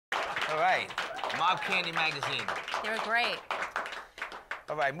All right. Mob Candy Magazine. They were great.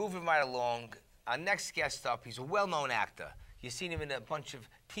 All right, moving right along. Our next guest up, he's a well-known actor. You've seen him in a bunch of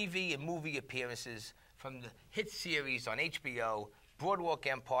TV and movie appearances from the hit series on HBO, Boardwalk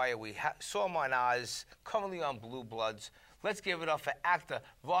Empire. We saw him on Oz, currently on Blue Bloods. Let's give it up for actor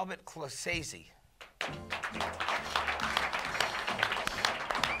Robert Chohessy.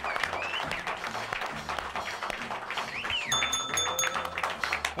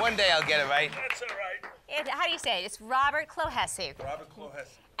 One day I'll get it right. That's all right. How do you say it? It's Robert Clohessy. Robert Chohessy.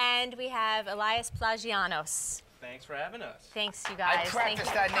 And we have Elias Plagianos. Thanks for having us. Thanks, you guys. I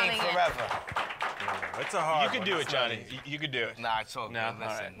practiced that name forever. It's a hard You can do it, Johnny. You can do it. Nah, it's all good. No, Listen. all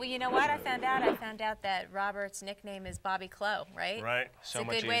right. Well, you know what I found out? I found out that Robert's nickname is Bobby Clo, right? Right. It's a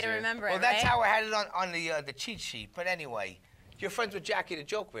good way to remember it, Well, that's right? how I had it on the cheat sheet. But anyway, you're friends with Jackie the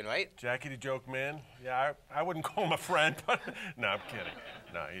Joke Man, right? Jackie the Joke Man. Yeah, I wouldn't call him a friend, but no, I'm kidding.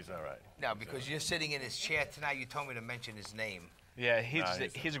 No, he's all right. No, because you're sitting in his chair tonight. You told me to mention his name. Yeah,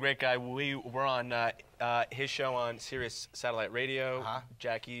 he's a great guy. We were on his show on Sirius Satellite Radio,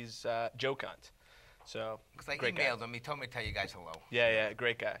 Jackie's Joke Hunt. So, Because I great emailed guy. him. He told me to tell you guys hello. Yeah,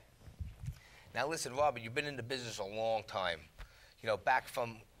 great guy. Now, listen, Robert, you've been in the business a long time. You know, back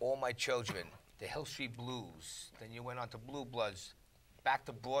from All My Children, the Hill Street Blues, then you went on to Blue Bloods, back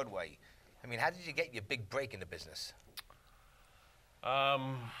to Broadway. I mean, how did you get your big break in the business?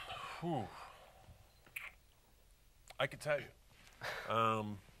 Whew. I could tell you.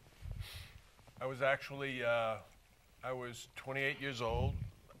 I was actually, I was 28 years old.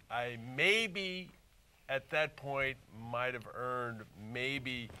 I maybe, at that point, might have earned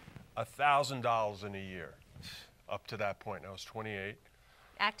maybe $1,000 in a year. Up to that point, I was 28.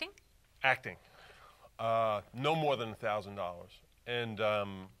 Acting? Acting. No more than $1,000. And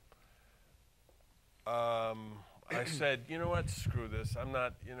I said, you know what, screw this. I'm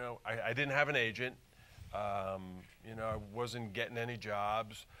not, you know, I didn't have an agent. You know, I wasn't getting any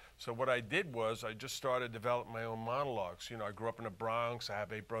jobs. So what I did was I just started developing my own monologues. You know, I grew up in the Bronx. I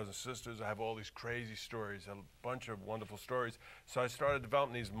have 8 brothers and sisters. I have all these crazy stories, a bunch of wonderful stories. So I started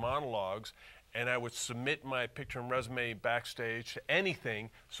developing these monologues, and I would submit my picture and resume backstage to anything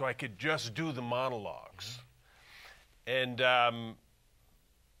so I could just do the monologues. And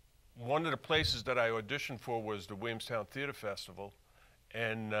one of the places that I auditioned for was the Williamstown Theater Festival,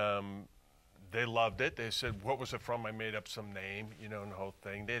 and they loved it. They said, what was it from? I made up some name, you know, and the whole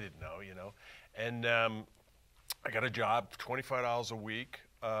thing. They didn't know, you know. And I got a job, $25 a week.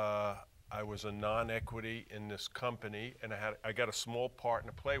 I was a non-equity in this company, and I got a small part in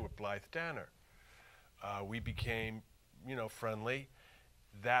a play with Blythe Danner. We became, you know, friendly.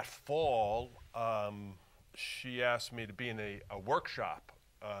 That fall, she asked me to be in a workshop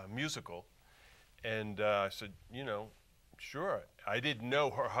musical, and I said, you know, sure. I didn't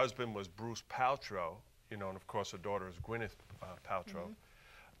know her husband was Bruce Paltrow, you know, and of course her daughter is Gwyneth Paltrow.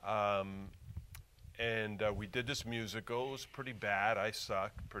 And we did this musical. It was pretty bad. I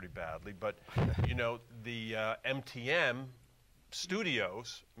sucked pretty badly. But, you know, the MTM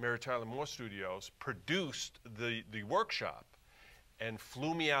Studios, Mary Tyler Moore Studios, produced the workshop and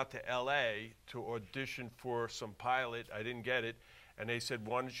flew me out to L.A. to audition for some pilot. I didn't get it. And they said,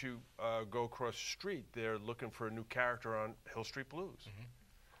 why don't you go across the street? They're looking for a new character on Hill Street Blues.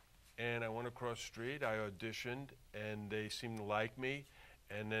 And I went across the street, I auditioned, and they seemed to like me.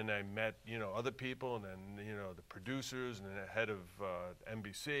 And then I met, you know, other people, and then, you know, the producers, and then the head of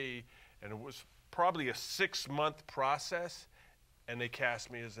NBC. And it was probably a 6-month process, and they cast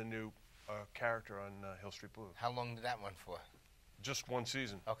me as a new character on Hill Street Blues. How long did that run for? Just 1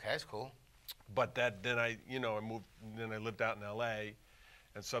 season. Okay, that's cool. But then I, you know, I moved, then I lived out in L.A.,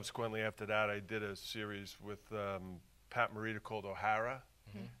 and subsequently after that I did a series with Pat Morita called O'Hara.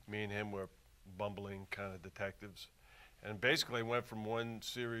 Me and him were bumbling kind of detectives. And basically I went from one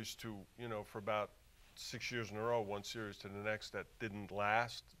series to, you know, for about 6 years in a row, one series to the next that didn't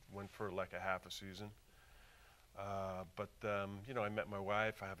last, went for like a half a season. But, you know, I met my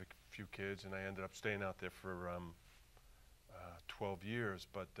wife, I have a few kids, and I ended up staying out there for 12 years.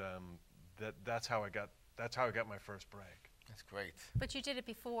 But that's how I got my first break. That's great. But you did it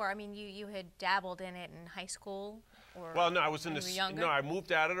before. I mean, you had dabbled in it in high school, or well, no, I was in the younger? No, I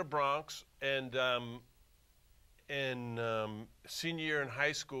moved out of the Bronx, and in senior year in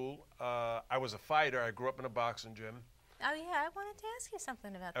high school, I was a fighter. I grew up in a boxing gym. Oh yeah, I wanted to ask you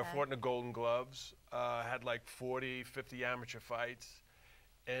something about that. I fought in the Golden Gloves. Had like 40, 50 amateur fights,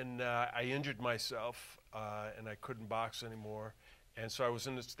 and I injured myself, and I couldn't box anymore. And so I was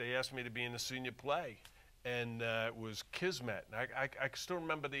in this, they asked me to be in the senior play. and it was Kismet. And I still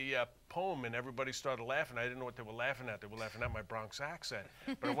remember the poem, and everybody started laughing. I didn't know what they were laughing at. They were laughing at my Bronx accent.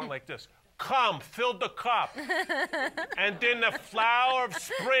 But it went like this. Come, fill the cup, and in the flower of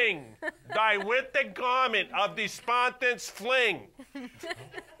spring, thy winter garment of despondence fling.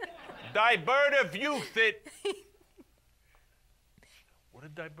 Thy bird of youth, What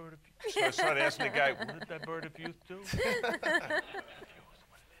did thy bird of youth? So I started asking the guy, what did thy bird of youth do?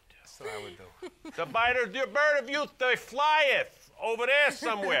 That's what I would do. The bird of youth, they flieth over there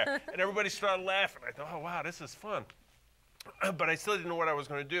somewhere. And everybody started laughing. I thought, oh, wow, this is fun. But I still didn't know what I was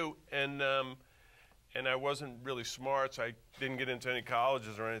going to do. And I wasn't really smart, so I didn't get into any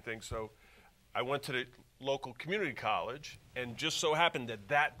colleges or anything. So I went to the local community college, and just so happened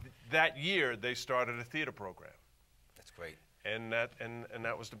that year they started a theater program. That's great. And that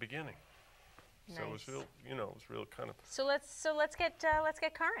was the beginning. Nice. So it was real, it was real kind of. So let's get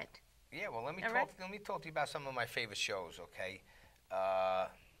current. Yeah, well, let me All right. talk to you about some of my favorite shows, okay?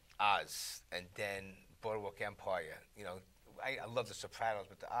 Oz, and then Boardwalk Empire. You know, I love The Sopranos,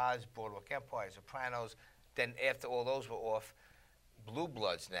 but the Oz, Boardwalk Empire, Sopranos. Then after all those were off, Blue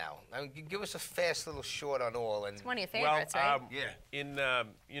Bloods now. I mean, give us a fast little short on all. And It's one of your favorites, well, right? yeah. In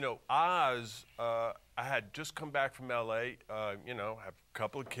Oz, I had just come back from L.A. Have a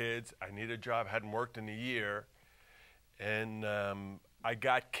couple of kids. I needed a job. Hadn't worked in a year, and I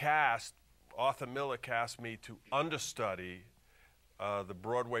got cast. Arthur Miller cast me to understudy the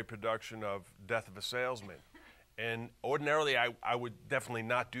Broadway production of Death of a Salesman. And ordinarily, I would definitely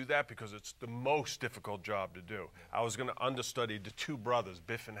not do that because it's the most difficult job to do. I was going to understudy the two brothers,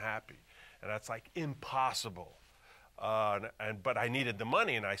 Biff and Happy, and that's like impossible. But I needed the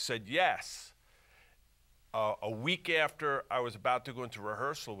money, and I said yes. A week after I was about to go into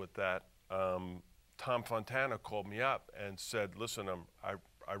rehearsal with that, Tom Fontana called me up and said, listen,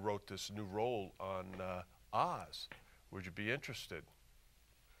 I wrote this new role on Oz. Would you be interested?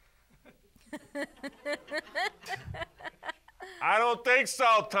 I don't think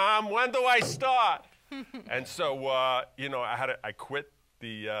so, Tom. When do I start? And so, I quit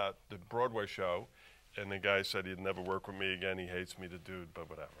the Broadway show, and the guy said he'd never work with me again. He hates me, the dude, but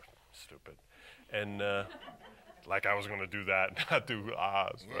whatever. Stupid. And like I was going to do that and not do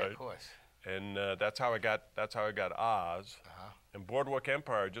Oz, Yeah, right? of course. And that's how I got Oz. Uh-huh. And Boardwalk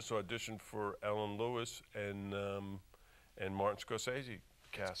Empire, I just auditioned for Ellen Lewis and Martin Scorsese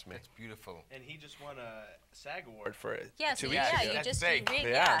cast me. That's beautiful. And he just won a SAG award for it. Yeah, 2 so weeks ago. you That's just big.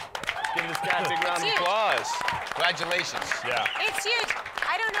 yeah. Give this guy a big round of huge. applause. Congratulations. Yeah. It's huge.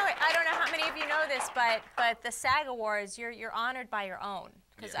 I don't know how many of you know this, but the SAG Awards, you're honored by your own.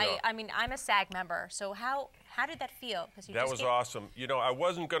 Because Yeah. I mean, I'm a SAG member. So how did that feel? Because That was awesome. I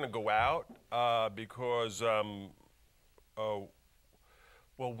wasn't going to go out because,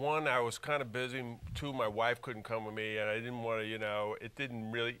 well, one, I was kind of busy. Two, my wife couldn't come with me, and I didn't want to, it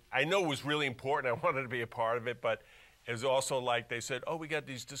didn't really, I know it was really important. I wanted to be a part of it, but it was also like they said, oh, we got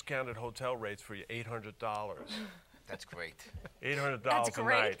these discounted hotel rates for you, $800. That's great. $800 That's a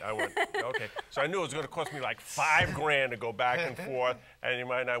great. night. I went, okay. So I knew it was going to cost me like $5,000 to go back and forth, and you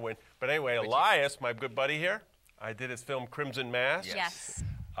might not win. But anyway, Elias, my good buddy here, I did his film Crimson Mask. Yes.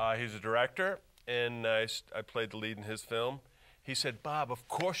 He's a director, and I played the lead in his film. He said, Bob, of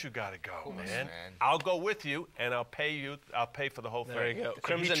course you got to go, man. I'll go with you, and I'll pay for the whole thing. There you go. So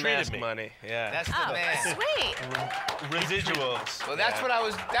Crimson he treated Mask me. money. Yeah. That's the Oh, man. sweet. Residuals. Well, that's what I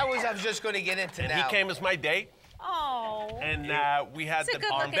was just going to get into And now. he came as my date, Oh. and we had It's a the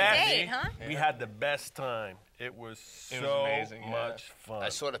good-looking best. date, huh? We had the best time. It was It was so amazing, yeah. much fun. I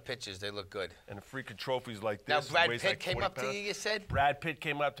saw the pictures. They look good. And the freaking trophies like Now, this. Brad weighs Pitt like came 40 up to pounds. you, you said? Brad Pitt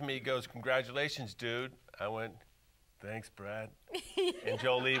came up to me. He goes, congratulations, dude. I went, thanks, Brad. And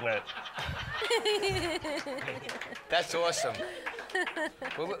Jolie went, That's awesome.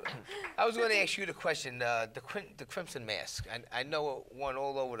 Well, I was going to ask you the question, the Crimson Mask. I know it won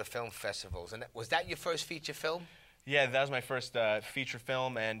all over the film festivals. And was that your first feature film? Yeah, that was my first feature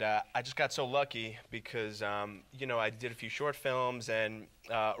film, and I just got so lucky because, I did a few short films, and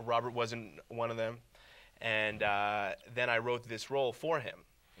Robert wasn't one of them. And then I wrote this role for him.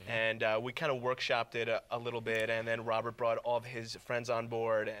 And we kind of workshopped it a little bit, and then Robert brought all of his friends on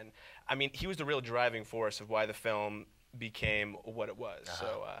board. And, I mean, he was the real driving force of why the film became what it was.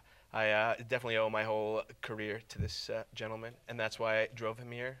 So I definitely owe my whole career to this gentleman, and that's why I drove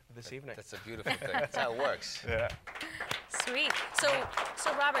him here this evening. That's a beautiful thing. That's how it works. yeah. Sweet. So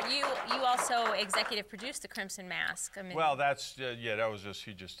Robert, you also executive produced the Crimson Mask. I mean, Well, that's, that was just,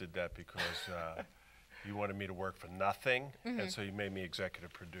 he just did that because You wanted me to work for nothing, and so you made me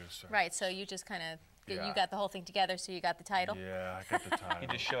executive producer. Right, so you just kind of, Yeah. you got the whole thing together, so you got the title? Yeah, I got the title. He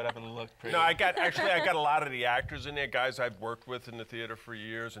just showed up and looked pretty. No, I got a lot of the actors in there, guys I've worked with in the theater for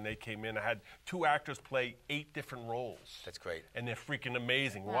years, and they came in. I had 2 actors play 8 different roles. That's great. And they're freaking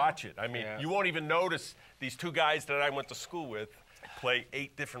amazing. Wow. Watch it. I mean, Yeah. you won't even notice these 2 guys that I went to school with play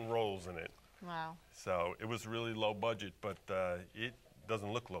 8 different roles in it. Wow. So it was really low budget, but it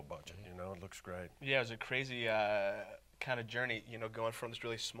doesn't look low budget. You know, it looks great. Yeah, it was a crazy kind of journey, you know, going from this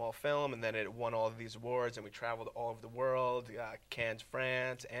really small film, and then it won all of these awards, and we traveled all over the world, Cannes,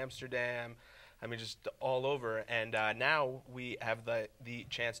 France, Amsterdam, I mean, just all over. And now we have the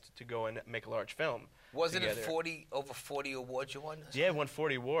chance to go and make a large film. Wasn't together. it over 40 awards you won? Yeah, it won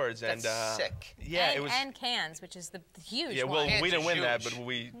 40 awards. That's and sick. Yeah, and, it was. And Cannes, which is the huge Yeah, well, one. Cannes we didn't is win that,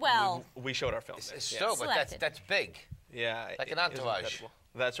 huge. but we showed our film. there. It's Yeah. so, but Selected. that's big. Yeah, Like an it was Entourage. incredible.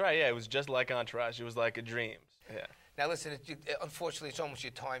 That's right. Yeah, it was just like Entourage. It was like a dream. Yeah. Now listen, unfortunately, it's almost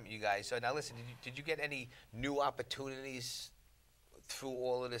your time, you guys. So now listen, did you get any new opportunities through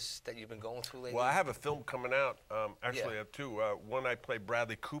all of this that you've been going through lately? Well, I have a film coming out. Actually, Yeah. I have 2. One, I play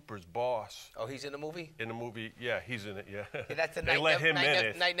Bradley Cooper's boss Oh, he's in the movie? in the movie. Yeah, he's in it. Yeah. Yeah, that's the they night, let him in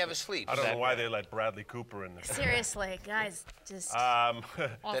it. Night Never Sleeps. I don't know That why guy. they let Bradley Cooper in this. Seriously, guys, just Um,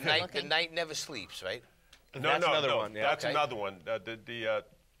 awful The looking. night never sleeps, right? That's another one, yeah. That's Okay. another one. Is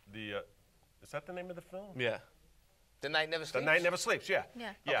that the name of the film? Yeah. The night never The sleeps. Night Never Sleeps. Yeah.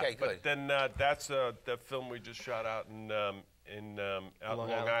 Yeah. Okay, good. But then that's the film we just shot out in out Long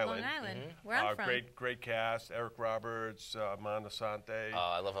Long Island. Island. Long Island, where I'm from. Great cast. Eric Roberts, Amanda Sante. Oh,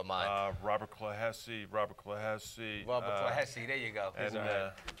 I love her mind. Robert Chohessy. Robert Clohessy, there you go. And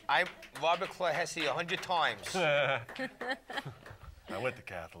I'm Robert Clohessy 100 times. I went to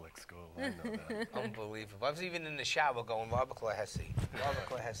Catholic school. I know that. Unbelievable. I was even in the shower going, Robert Clohessy. Robert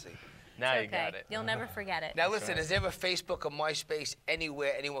Clohessy. Now It's you okay. got it. You'll never forget it. Now listen, is there a Facebook or MySpace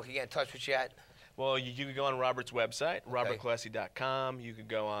anywhere anyone can get in touch with you at? Well, you can go on Robert's website, robertclohessy.com. You can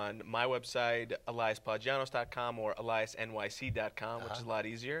go on my website, eliasplagianos.com or eliasnyc.com, which is a lot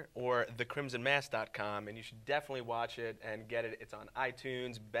easier, or thecrimsonmass.com, and you should definitely watch it and get it. It's on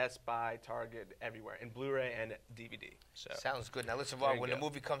iTunes, Best Buy, Target, everywhere, in Blu-ray and DVD. So Sounds good. Now listen, There Rob, you when go. the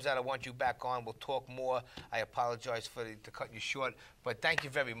movie comes out, I want you back on. We'll talk more. I apologize for to cut you short, but thank you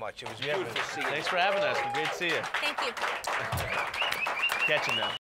very much. It was yeah, beautiful seeing you. thanks for having us. Great to see you. Thank you. Catching them.